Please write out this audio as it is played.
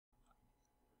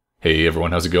Hey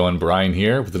everyone, how's it going? Brian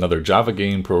here with another Java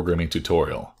game programming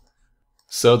tutorial.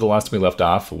 So the last time we left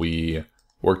off, we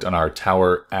worked on our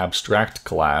tower abstract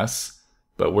class,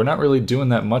 but we're not really doing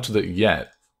that much with it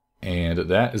yet. And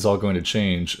that is all going to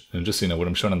change. And just so you know, what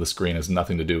I'm showing on the screen has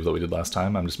nothing to do with what we did last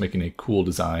time. I'm just making a cool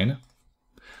design.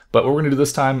 But what we're going to do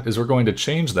this time is we're going to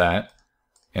change that.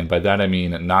 And by that I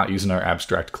mean not using our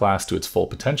abstract class to its full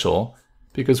potential,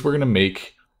 because we're going to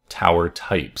make tower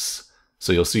types.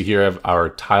 So you'll see here I have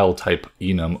our TileType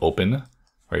enum open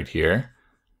right here.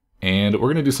 And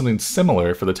we're going to do something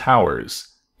similar for the towers.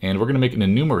 And we're going to make an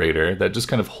enumerator that just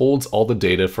kind of holds all the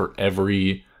data for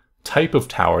every type of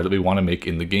tower that we want to make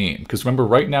in the game. Because remember,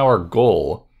 right now our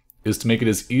goal is to make it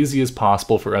as easy as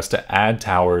possible for us to add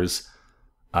towers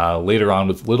later on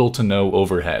with little to no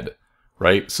overhead,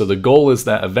 right? So the goal is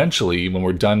that eventually, when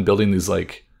we're done building these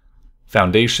like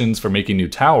foundations for making new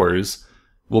towers,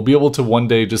 we'll be able to one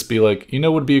day just be like, you know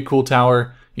what would be a cool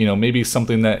tower? You know, maybe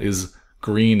something that is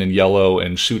green and yellow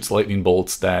and shoots lightning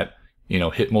bolts that, you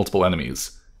know, hit multiple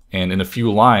enemies. And in a few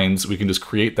lines, we can just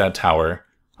create that tower.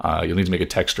 You'll need to make a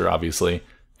texture, obviously,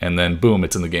 and then boom,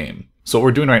 it's in the game. So what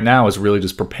we're doing right now is really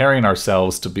just preparing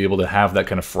ourselves to be able to have that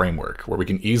kind of framework where we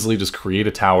can easily just create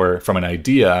a tower from an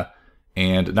idea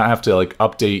and not have to like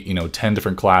update, you know, 10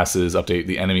 different classes, update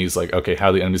the enemies, like, okay, how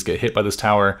do the enemies get hit by this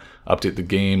tower, update the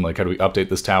game, like how do we update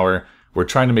this tower? We're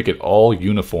trying to make it all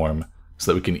uniform so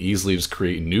that we can easily just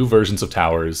create new versions of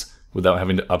towers without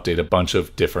having to update a bunch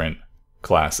of different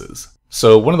classes.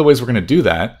 So one of the ways we're going to do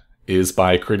that is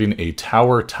by creating a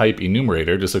tower type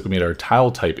enumerator, just like we made our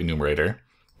tile type enumerator,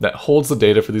 that holds the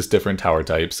data for these different tower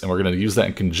types, and we're going to use that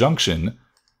in conjunction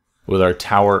with our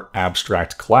tower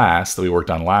abstract class that we worked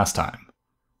on last time.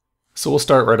 So we'll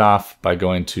start right off by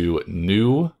going to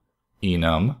new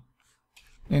enum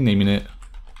and naming it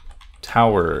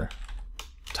tower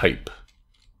type.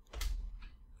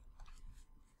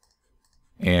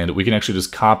 And we can actually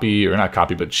just copy, or not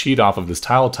copy, but cheat off of this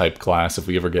TileType class if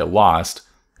we ever get lost,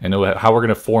 and know how we're going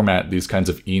to format these kinds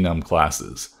of enum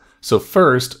classes. So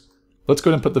first, let's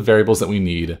go ahead and put the variables that we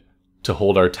need to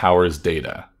hold our tower's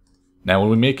data. Now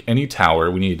when we make any tower,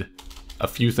 we need a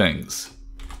few things.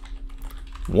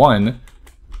 One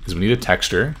is we need a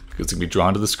texture, because it's going to be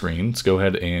drawn to the screen. Let's go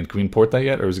ahead and, can we import that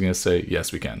yet? Or is it going to say,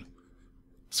 yes, we can.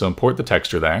 So import the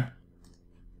texture there.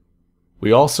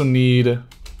 We also need,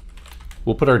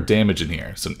 we'll put our damage in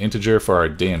here. So an integer for our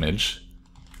damage.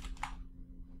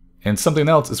 And something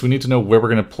else is we need to know where we're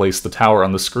going to place the tower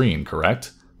on the screen,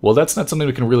 correct? Well, that's not something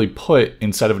we can really put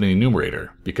inside of an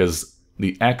enumerator, because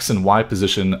the X and Y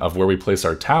position of where we place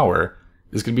our tower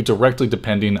is going to be directly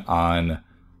depending on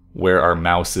where our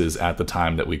mouse is at the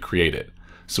time that we create it.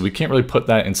 So we can't really put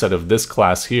that inside of this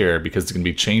class here because it's going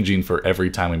to be changing for every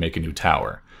time we make a new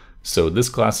tower. So this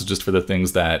class is just for the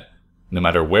things that, no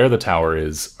matter where the tower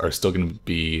is, are still going to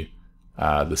be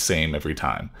the same every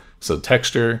time. So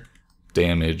texture,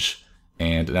 damage,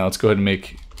 and now let's go ahead and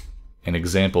make an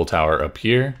example tower up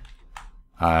here.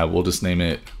 We'll just name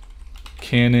it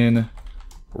cannon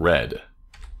red.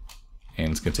 And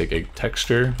it's going to take a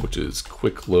texture, which is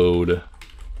quick load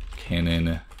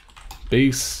cannon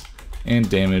base, and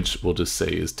damage we'll just say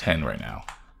is 10 right now.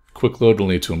 Quick load we'll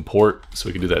need to import, so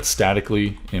we can do that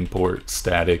statically. Import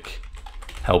static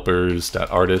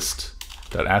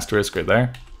helpers.artist.asterisk right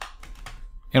there.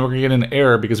 And we're going to get an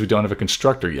error because we don't have a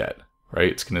constructor yet,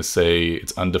 right? It's going to say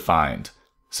it's undefined.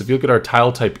 So if you look at our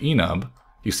TileType enum,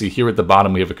 you see here at the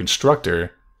bottom we have a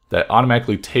constructor that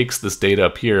automatically takes this data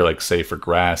up here, like say for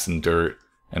grass and dirt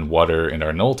and water and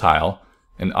our null tile,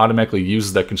 and automatically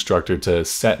uses that constructor to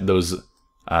set those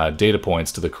data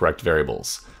points to the correct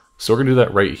variables. So we're going to do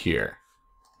that right here.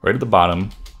 Right at the bottom,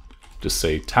 just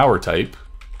say tower type,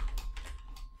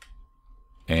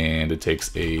 and it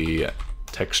takes a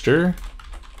texture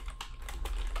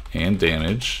and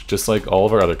damage, just like all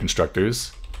of our other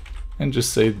constructors, and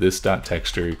just say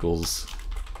this.texture equals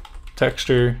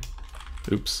texture,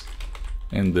 oops,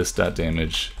 and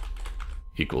this.damage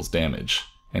equals damage.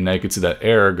 And now you can see that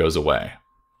error goes away.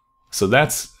 So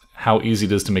that's how easy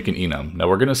it is to make an enum. Now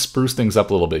we're going to spruce things up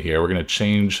a little bit here. We're going to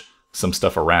change some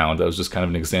stuff around. That was just kind of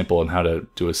an example on how to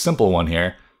do a simple one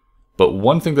here. But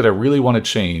one thing that I really want to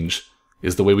change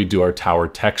is the way we do our tower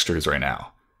textures right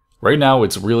now. Right now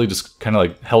it's really just kind of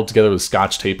like held together with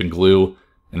scotch tape and glue,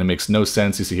 and it makes no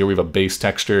sense. You see here we have a base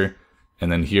texture,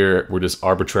 and then here we're just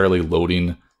arbitrarily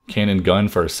loading cannon gun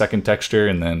for a second texture,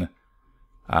 and then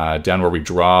down where we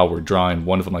draw, we're drawing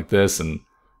one of them like this and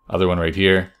other one right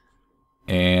here.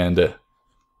 And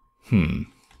you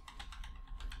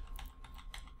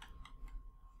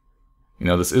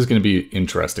know, this is going to be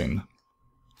interesting.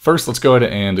 First, let's go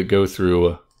ahead and go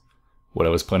through what I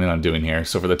was planning on doing here.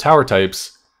 So for the tower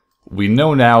types, we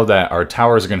know now that our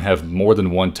towers are going to have more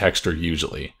than one texture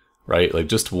usually, right? Like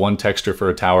just one texture for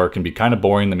a tower can be kind of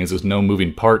boring. That means there's no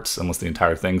moving parts unless the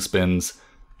entire thing spins.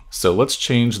 So let's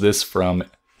change this from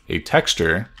a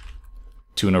texture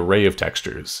to an array of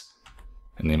textures.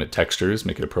 And name it textures,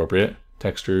 make it appropriate.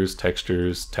 Textures,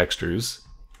 textures, textures.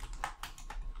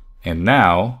 And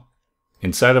now,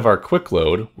 inside of our quick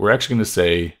load, we're actually going to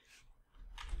say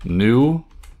new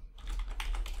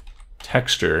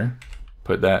texture,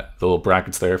 put the little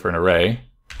brackets there for an array,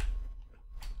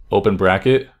 open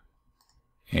bracket,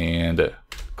 and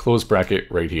close bracket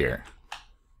right here.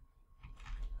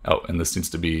 Oh, and this needs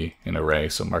to be an array,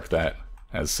 so mark that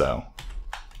as so.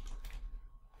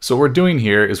 So what we're doing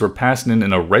here is we're passing in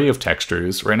an array of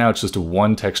textures. Right now it's just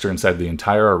one texture inside the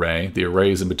entire array. The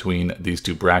array is in between these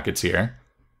two brackets here.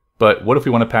 But what if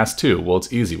we want to pass two? Well,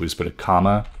 it's easy. We just put a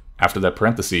comma after that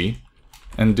parenthesis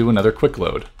and do another quick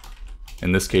load.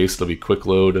 In this case, it'll be quick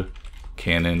load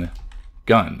cannon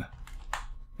gun.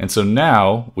 And so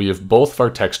now we have both of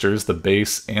our textures, the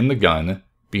base and the gun,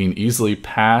 being easily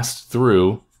passed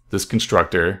through this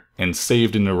constructor and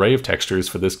saved in an array of textures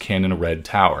for this cannon red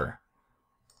tower.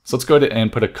 So let's go ahead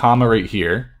and put a comma right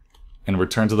here and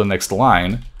return to the next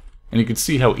line. And you can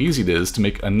see how easy it is to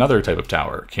make another type of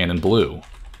tower, cannon blue.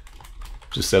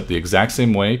 Just set up the exact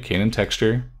same way, cannon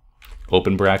texture,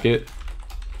 open bracket,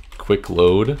 quick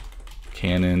load,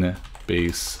 cannon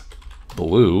base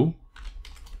blue,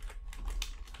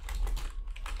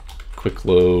 quick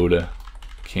load,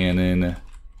 cannon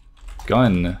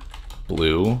gun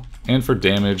blue, and for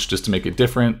damage, just to make it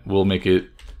different, we'll make it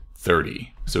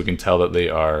 30, so we can tell that they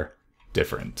are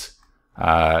different.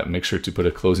 Make sure to put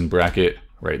a closing bracket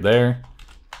right there,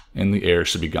 and the error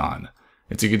should be gone.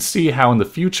 And so you can see how in the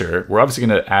future, we're obviously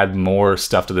going to add more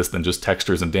stuff to this than just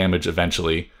textures and damage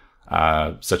eventually,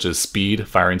 such as speed.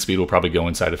 Firing speed will probably go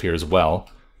inside of here as well.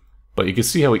 But you can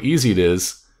see how easy it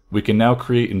is. We can now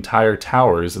create entire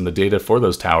towers and the data for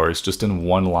those towers just in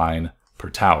one line per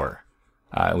tower,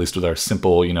 at least with our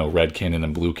simple, red cannon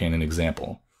and blue cannon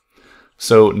example.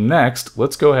 So next,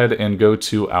 let's go ahead and go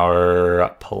to our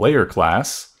player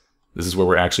class. This is where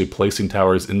we're actually placing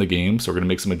towers in the game, so we're going to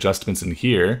make some adjustments in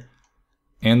here.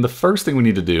 And the first thing we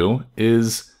need to do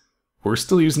is we're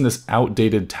still using this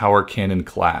outdated tower cannon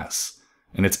class.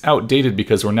 And it's outdated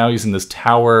because we're now using this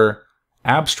tower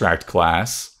abstract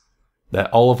class that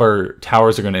all of our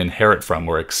towers are going to inherit from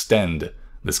or extend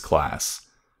this class.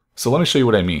 So let me show you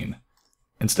what I mean.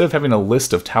 Instead of having a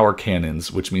list of tower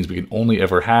cannons, which means we can only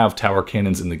ever have tower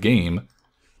cannons in the game,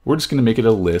 we're just going to make it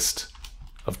a list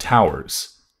of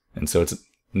towers. And so it's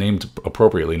named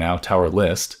appropriately now, tower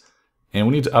list. And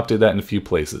we need to update that in a few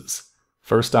places.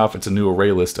 First off, it's a new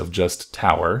array list of just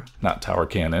tower, not tower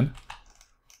cannon.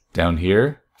 Down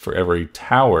here, for every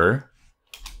tower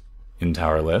in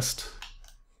tower list.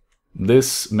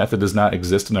 This method does not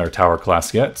exist in our tower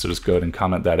class yet, so just go ahead and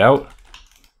comment that out.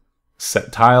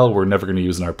 Set tile, we're never going to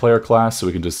use in our player class, so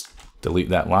we can just delete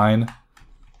that line.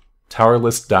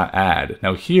 Towerlist.add.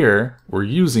 Now here, we're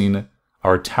using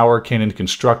our tower cannon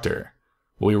constructor.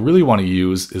 What we really want to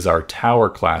use is our tower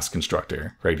class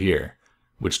constructor right here,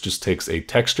 which just takes a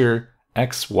texture,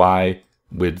 x, y,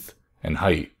 width, and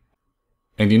height.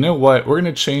 And you know what? We're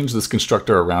going to change this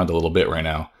constructor around a little bit right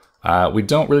now. We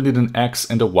don't really need an x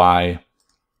and a y,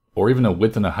 or even a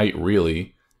width and a height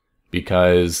really,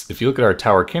 because if you look at our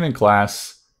tower cannon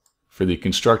class, for the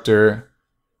constructor,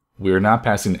 we're not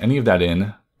passing any of that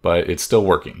in, but it's still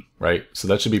working, right? So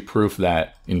that should be proof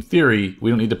that, in theory, we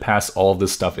don't need to pass all of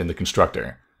this stuff in the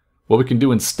constructor. What we can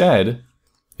do instead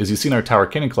is, you see in our tower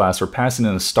cannon class, we're passing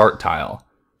in a start tile.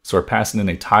 So we're passing in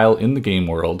a tile in the game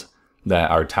world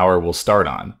that our tower will start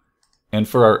on. And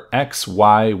for our x,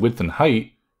 y, width, and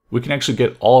height, we can actually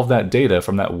get all of that data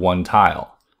from that one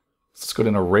tile. So let's go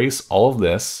ahead and erase all of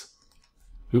this.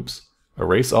 Oops,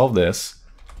 erase all of this,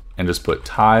 and just put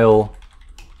tile,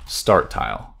 start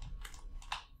tile.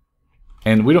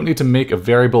 And we don't need to make a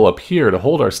variable up here to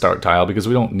hold our start tile because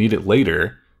we don't need it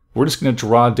later. We're just going to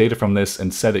draw data from this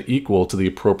and set it equal to the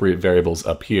appropriate variables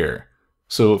up here.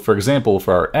 So for example,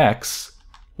 for our x,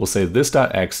 we'll say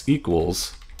this.x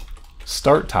equals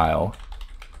start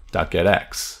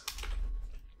tile.getX.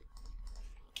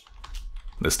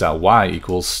 This.y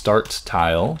equals start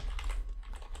tile.getY.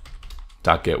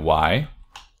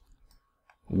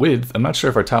 Width, I'm not sure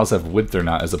if our tiles have width or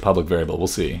not as a public variable. We'll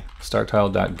see. Start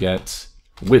tile.get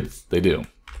width, they do.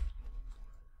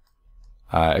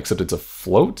 Except it's a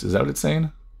float, is that what it's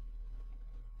saying?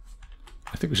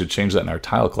 I think we should change that in our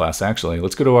tile class actually.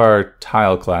 Let's go to our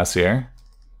tile class here.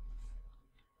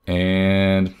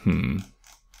 And,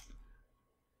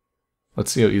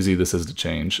 let's see how easy this is to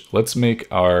change. Let's make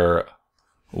our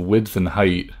width and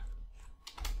height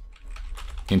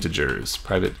integers.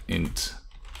 Private int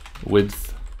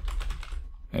width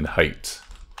and height.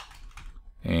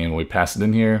 And when we pass it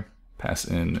in here, pass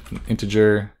in an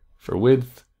integer for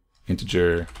width,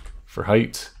 integer for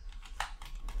height.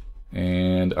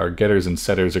 And our getters and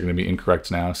setters are going to be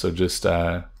incorrect now, so just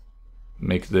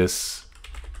make this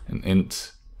an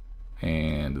int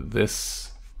and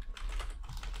this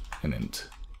an int.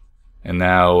 And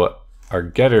now our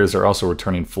getters are also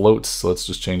returning floats, so let's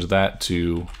just change that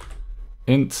to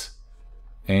int.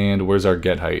 And where's our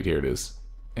get height? Here it is,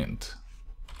 int.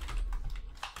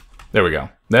 There we go.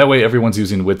 That way everyone's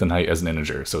using width and height as an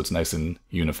integer, so it's nice and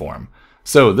uniform.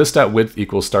 So this dot width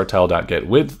equals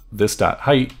startTile.getWidth. This dot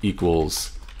height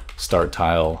equals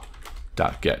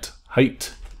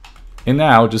startTile.getHeight. And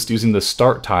now, just using the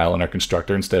start tile in our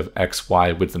constructor instead of x,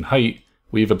 y, width, and height,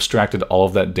 we've abstracted all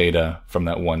of that data from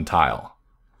that one tile.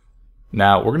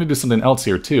 Now, we're going to do something else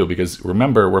here too, because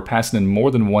remember, we're passing in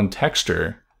more than one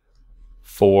texture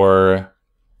for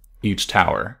each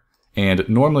tower. And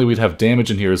normally we'd have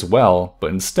damage in here as well,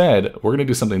 but instead, we're going to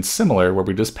do something similar where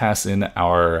we just pass in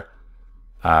our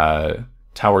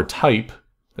tower type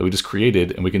that we just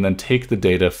created, and we can then take the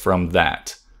data from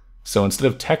that. So instead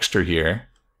of texture here,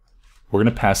 we're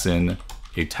going to pass in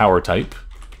a tower type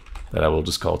that I will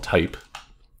just call type.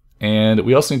 And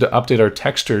we also need to update our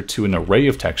texture to an array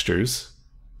of textures,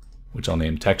 which I'll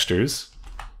name textures.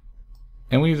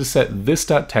 And we need to set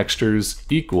this.textures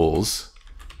equals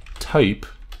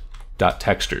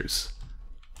type.textures.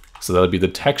 So that would be the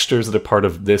textures that are part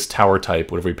of this tower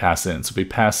type, whatever we pass in. So if we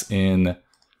pass in,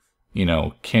 you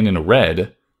know, cannon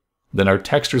red, then our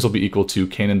textures will be equal to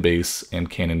cannon base and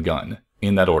cannon gun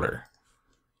in that order.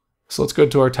 So let's go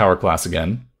to our tower class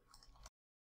again.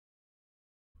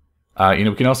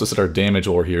 We can also set our damage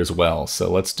over here as well.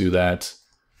 So let's do that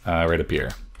right up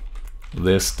here.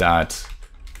 This dot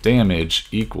damage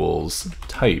equals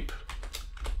type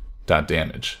dot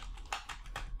damage.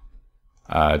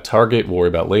 Target we'll worry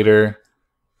about later.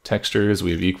 Textures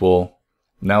we have equal.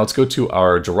 Now let's go to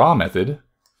our draw method,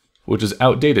 which is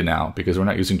outdated now because we're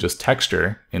not using just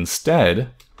texture.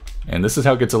 Instead, and this is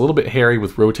how it gets a little bit hairy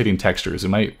with rotating textures. We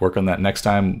might work on that next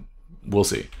time. We'll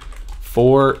see.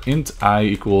 For int I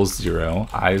equals 0,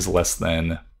 I is less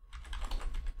than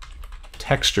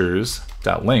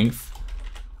textures.length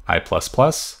I++,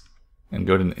 and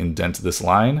go ahead and indent this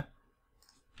line.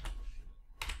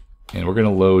 And we're going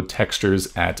to load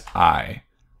textures at I.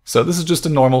 So this is just a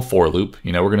normal for loop.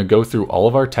 You know, we're going to go through all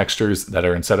of our textures that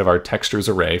are inside of our textures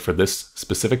array for this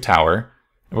specific tower,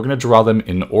 and we're going to draw them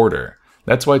in order.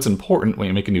 That's why it's important when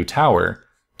you make a new tower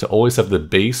to always have the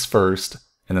base first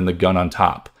and then the gun on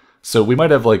top. So we might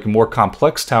have like more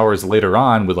complex towers later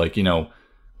on with like, you know,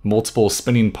 multiple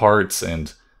spinning parts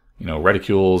and, you know,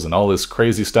 reticules and all this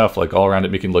crazy stuff like all around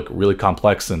it, making it look really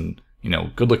complex and, you know,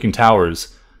 good looking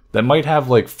towers that might have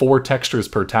like 4 textures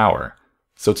per tower.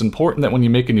 So it's important that when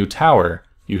you make a new tower,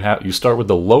 you start with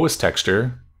the lowest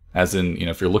texture, as in, you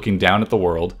know, if you're looking down at the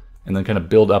world, and then kind of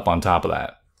build up on top of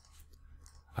that.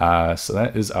 So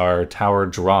that is our tower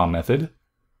draw method.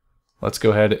 Let's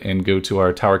go ahead and go to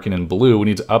our tower cannon blue. We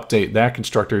need to update that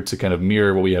constructor to kind of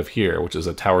mirror what we have here, which is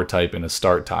a tower type and a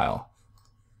start tile.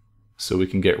 So we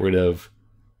can get rid of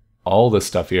all this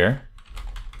stuff here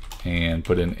and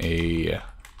put in a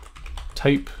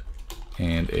type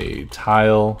and a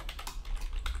tile,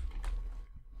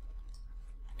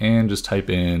 and just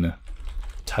type in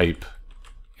type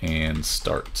and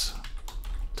start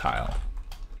tile.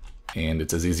 And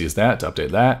it's as easy as that to update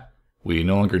that. We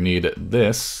no longer need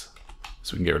this,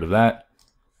 so we can get rid of that.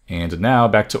 And now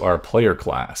back to our player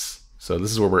class. So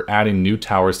this is where we're adding new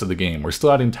towers to the game. We're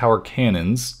still adding tower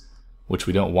cannons, which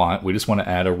we don't want. We just want to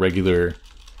add a regular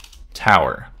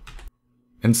tower.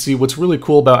 And see, what's really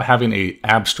cool about having an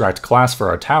abstract class for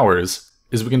our towers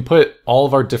is we can put all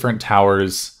of our different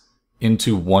towers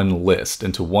into one list,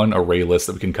 into one array list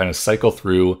that we can kind of cycle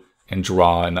through and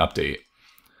draw and update.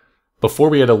 Before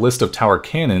we had a list of tower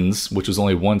cannons, which was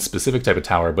only one specific type of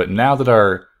tower, but now that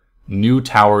our new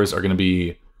towers are going to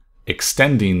be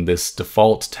extending this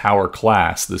default tower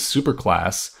class, this super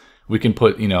class, we can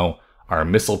put, you know, our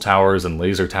missile towers and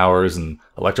laser towers and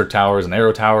electric towers and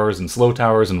arrow towers and slow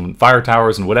towers and fire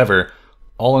towers and whatever,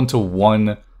 all into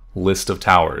one list of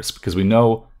towers, because we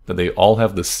know that they all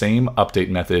have the same update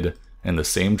method and the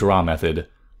same draw method,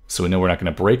 so we know we're not going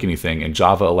to break anything, and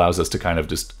Java allows us to kind of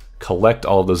just collect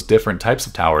all of those different types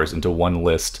of towers into one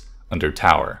list under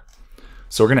tower.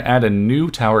 So we're going to add a new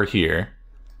tower here,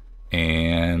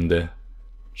 and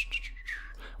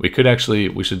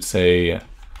we should say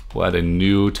we'll add a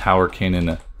new tower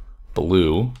cannon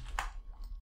blue.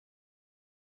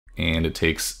 And it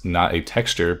takes not a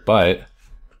texture, but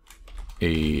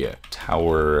a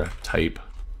TowerType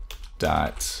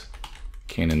dot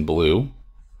cannon blue.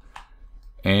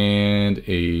 And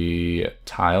a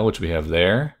tile, which we have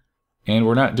there. And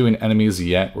we're not doing enemies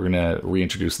yet. We're going to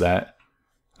reintroduce that.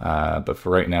 But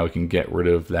for right now, we can get rid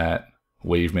of that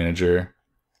wave manager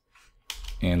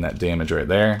and that damage right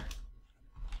there.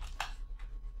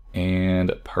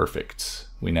 And perfect.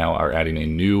 We now are adding a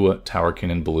new tower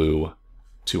cannon blue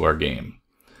to our game.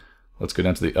 Let's go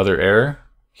down to the other error.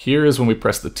 Here is when we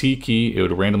press the T key, it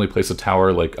would randomly place a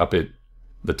tower like up at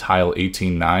the tile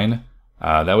 18.9.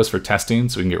 That was for testing,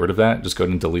 so we can get rid of that. Just go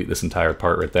ahead and delete this entire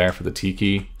part right there for the T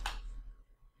key.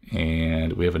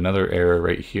 And we have another error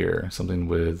right here. Something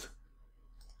with,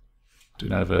 do we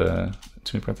not have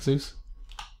too many parentheses?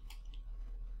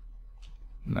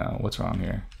 No, what's wrong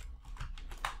here?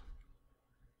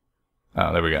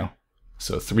 Oh, there we go.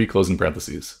 So 3 closing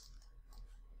parentheses.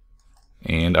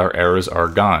 And our errors are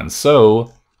gone.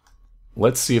 So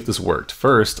let's see if this worked.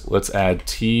 First, let's add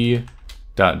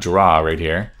t.draw right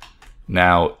here.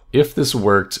 Now, if this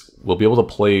worked, we'll be able to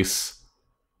place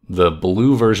the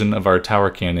blue version of our tower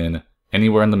cannon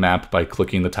anywhere on the map by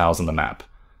clicking the tiles on the map.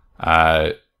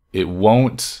 It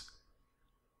won't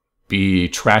be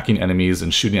tracking enemies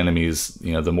and shooting enemies,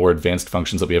 you know, the more advanced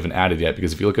functions that we haven't added yet,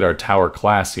 because if you look at our tower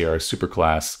class here, our super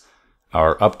class,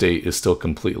 our update is still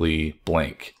completely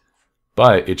blank.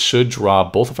 But it should draw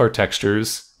both of our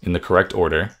textures in the correct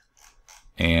order,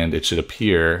 and it should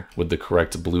appear with the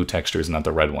correct blue textures, not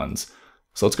the red ones.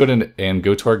 So let's go ahead and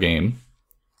go to our game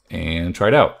and try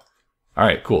it out. All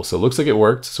right, cool. So it looks like it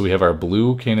worked. So we have our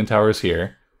blue cannon towers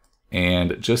here.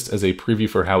 And just as a preview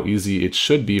for how easy it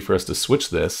should be for us to switch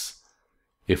this,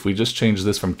 if we just change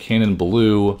this from cannon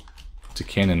blue to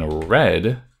cannon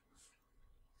red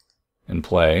and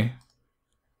play,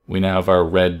 we now have our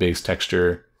red base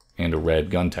texture and a red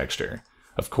gun texture.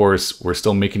 Of course, we're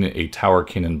still making it a tower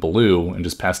cannon blue and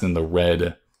just passing in the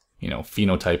red, you know,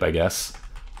 phenotype, I guess.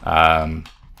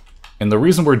 And the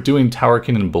reason we're doing tower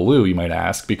cannon blue, you might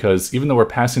ask, because even though we're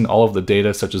passing all of the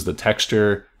data, such as the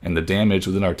texture and the damage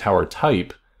within our tower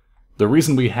type, the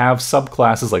reason we have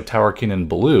subclasses like tower cannon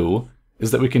blue is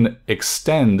that we can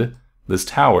extend this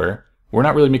tower. We're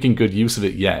not really making good use of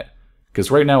it yet,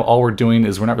 because right now all we're doing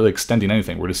is we're not really extending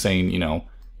anything. We're just saying, you know,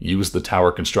 use the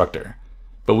tower constructor.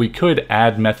 But we could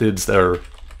add methods that are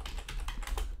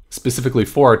specifically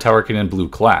for our tower cannon blue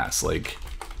class, like,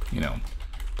 you know,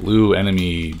 blue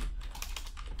enemy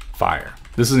fire.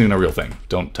 This isn't even a real thing.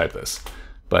 Don't type this.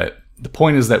 But the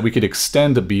point is that we could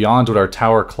extend beyond what our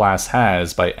tower class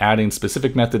has by adding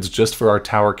specific methods just for our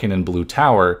tower cannon blue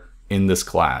tower in this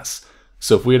class.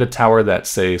 So if we had a tower that,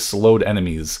 say, slowed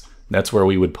enemies, that's where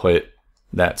we would put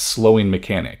that slowing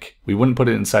mechanic. We wouldn't put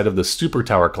it inside of the super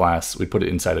tower class, we'd put it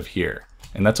inside of here.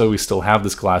 And that's why we still have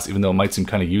this class, even though it might seem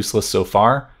kind of useless so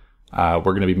far. We're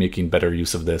going to be making better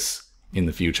use of this in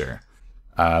the future.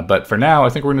 But for now, I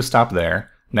think we're going to stop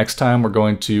there. Next time, we're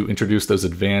going to introduce those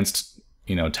advanced,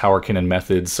 you know, tower cannon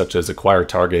methods such as acquire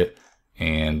target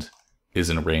and is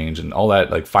in range and all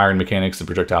that, like firing mechanics and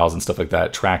projectiles and stuff like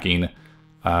that, tracking.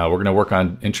 We're going to work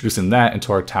on introducing that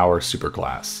into our tower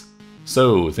superclass.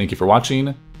 So thank you for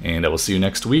watching, and I will see you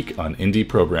next week on Indie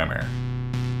Programmer.